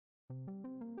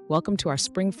Welcome to our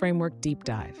Spring Framework Deep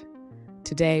Dive.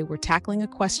 Today, we're tackling a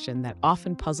question that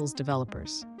often puzzles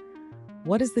developers.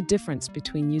 What is the difference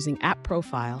between using app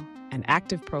profile and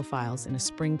active profiles in a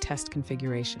Spring test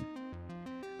configuration?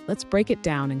 Let's break it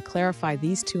down and clarify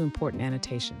these two important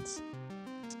annotations.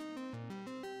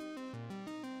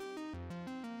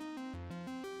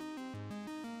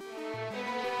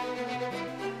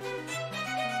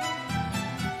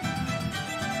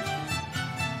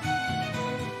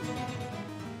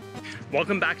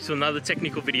 Welcome back to another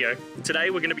technical video. Today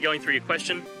we're going to be going through your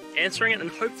question, answering it, and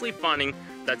hopefully finding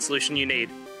that solution you need.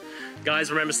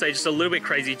 Guys, remember, stay just a little bit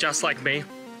crazy, just like me,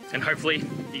 and hopefully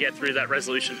you get through that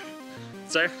resolution.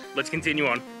 So let's continue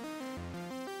on.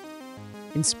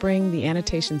 In Spring, the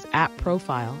annotations app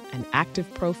profile and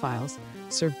active profiles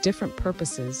serve different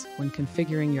purposes when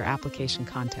configuring your application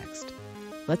context.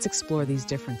 Let's explore these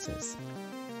differences.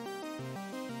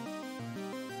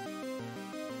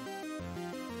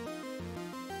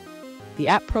 The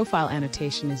app profile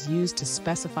annotation is used to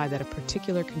specify that a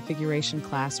particular configuration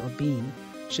class or bean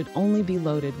should only be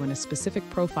loaded when a specific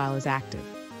profile is active.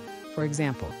 For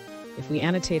example, if we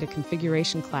annotate a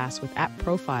configuration class with app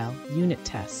profile unit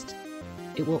test,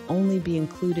 it will only be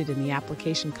included in the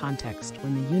application context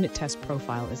when the unit test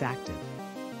profile is active.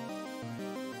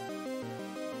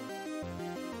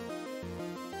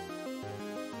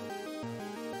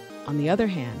 On the other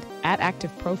hand,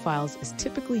 @active profiles is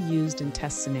typically used in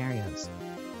test scenarios.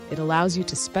 It allows you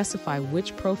to specify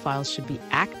which profiles should be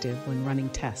active when running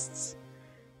tests.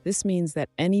 This means that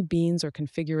any beans or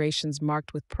configurations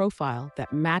marked with profile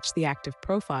that match the active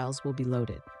profiles will be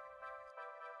loaded.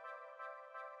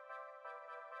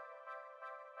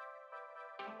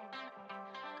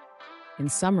 In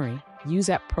summary, use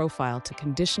app profile to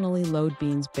conditionally load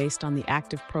beans based on the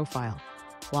active profile,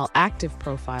 while active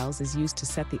profiles is used to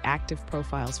set the active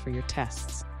profiles for your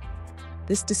tests.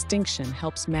 This distinction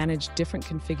helps manage different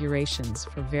configurations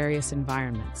for various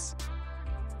environments.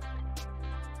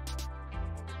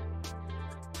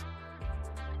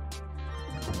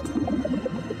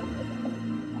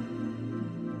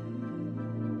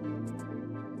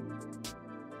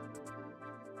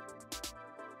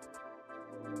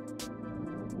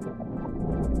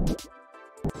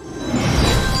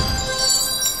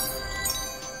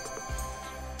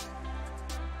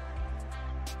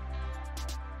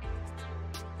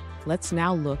 Let's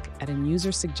now look at a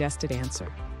user-suggested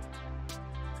answer.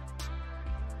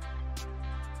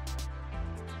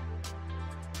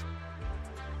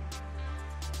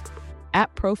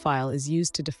 App profile is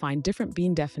used to define different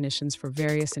bean definitions for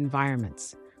various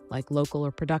environments, like local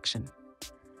or production.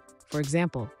 For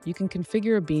example, you can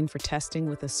configure a bean for testing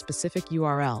with a specific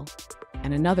URL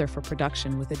and another for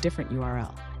production with a different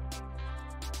URL.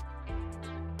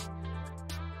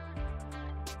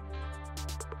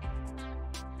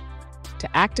 To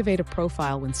activate a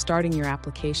profile when starting your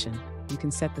application, you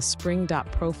can set the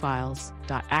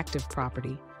spring.profiles.active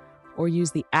property or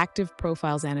use the active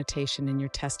profiles annotation in your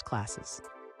test classes.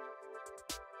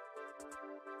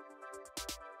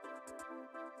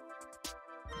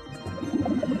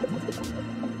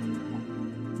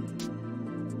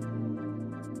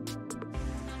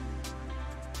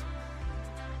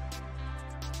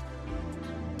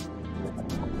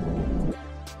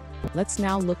 Let's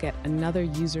now look at another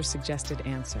user-suggested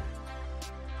answer.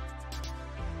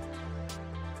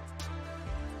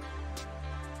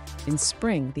 In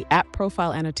Spring, the app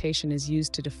profile annotation is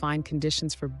used to define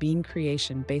conditions for bean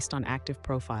creation based on active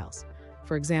profiles.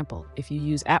 For example, if you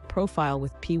use app profile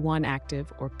with P1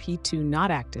 active or P2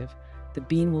 not active, the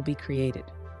bean will be created.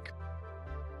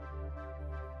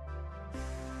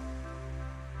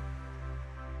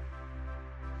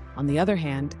 On the other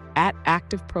hand,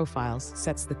 @active profiles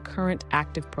sets the current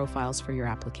active profiles for your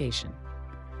application.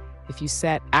 If you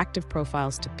set active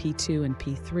profiles to P2 and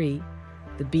P3,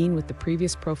 the bean with the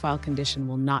previous profile condition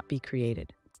will not be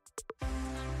created.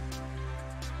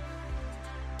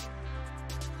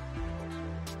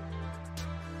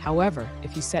 However,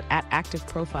 if you set @active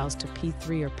profiles to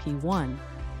P3 or P1,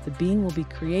 the bean will be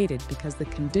created because the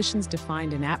conditions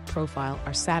defined in app profile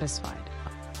are satisfied.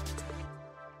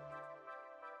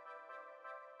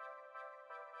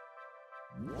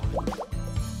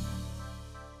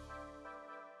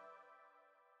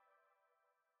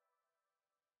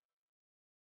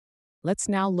 Let's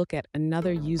now look at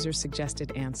another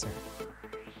user-suggested answer.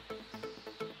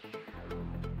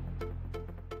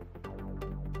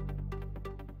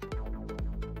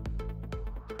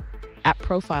 App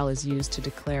profile is used to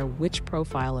declare which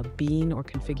profile a bean or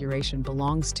configuration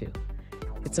belongs to.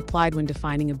 It's applied when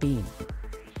defining a bean.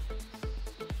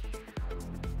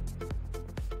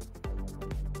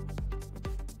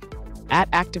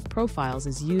 @active profiles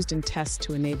is used in tests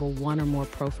to enable one or more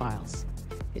profiles.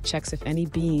 It checks if any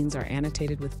beans are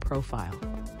annotated with profile.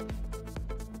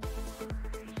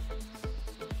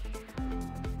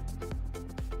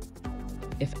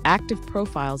 If active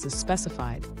profiles is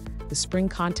specified, the Spring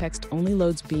context only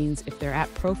loads beans if their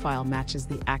 @profile matches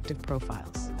the active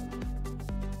profiles.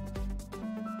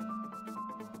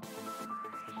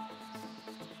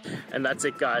 And that's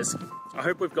it, guys. I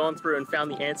hope we've gone through and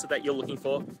found the answer that you're looking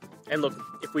for. And look,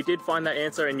 if we did find that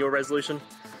answer in your resolution,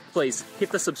 please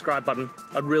hit the subscribe button.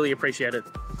 I'd really appreciate it.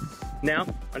 Now,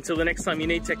 until the next time you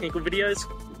need technical videos,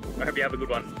 I hope you have a good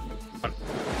one.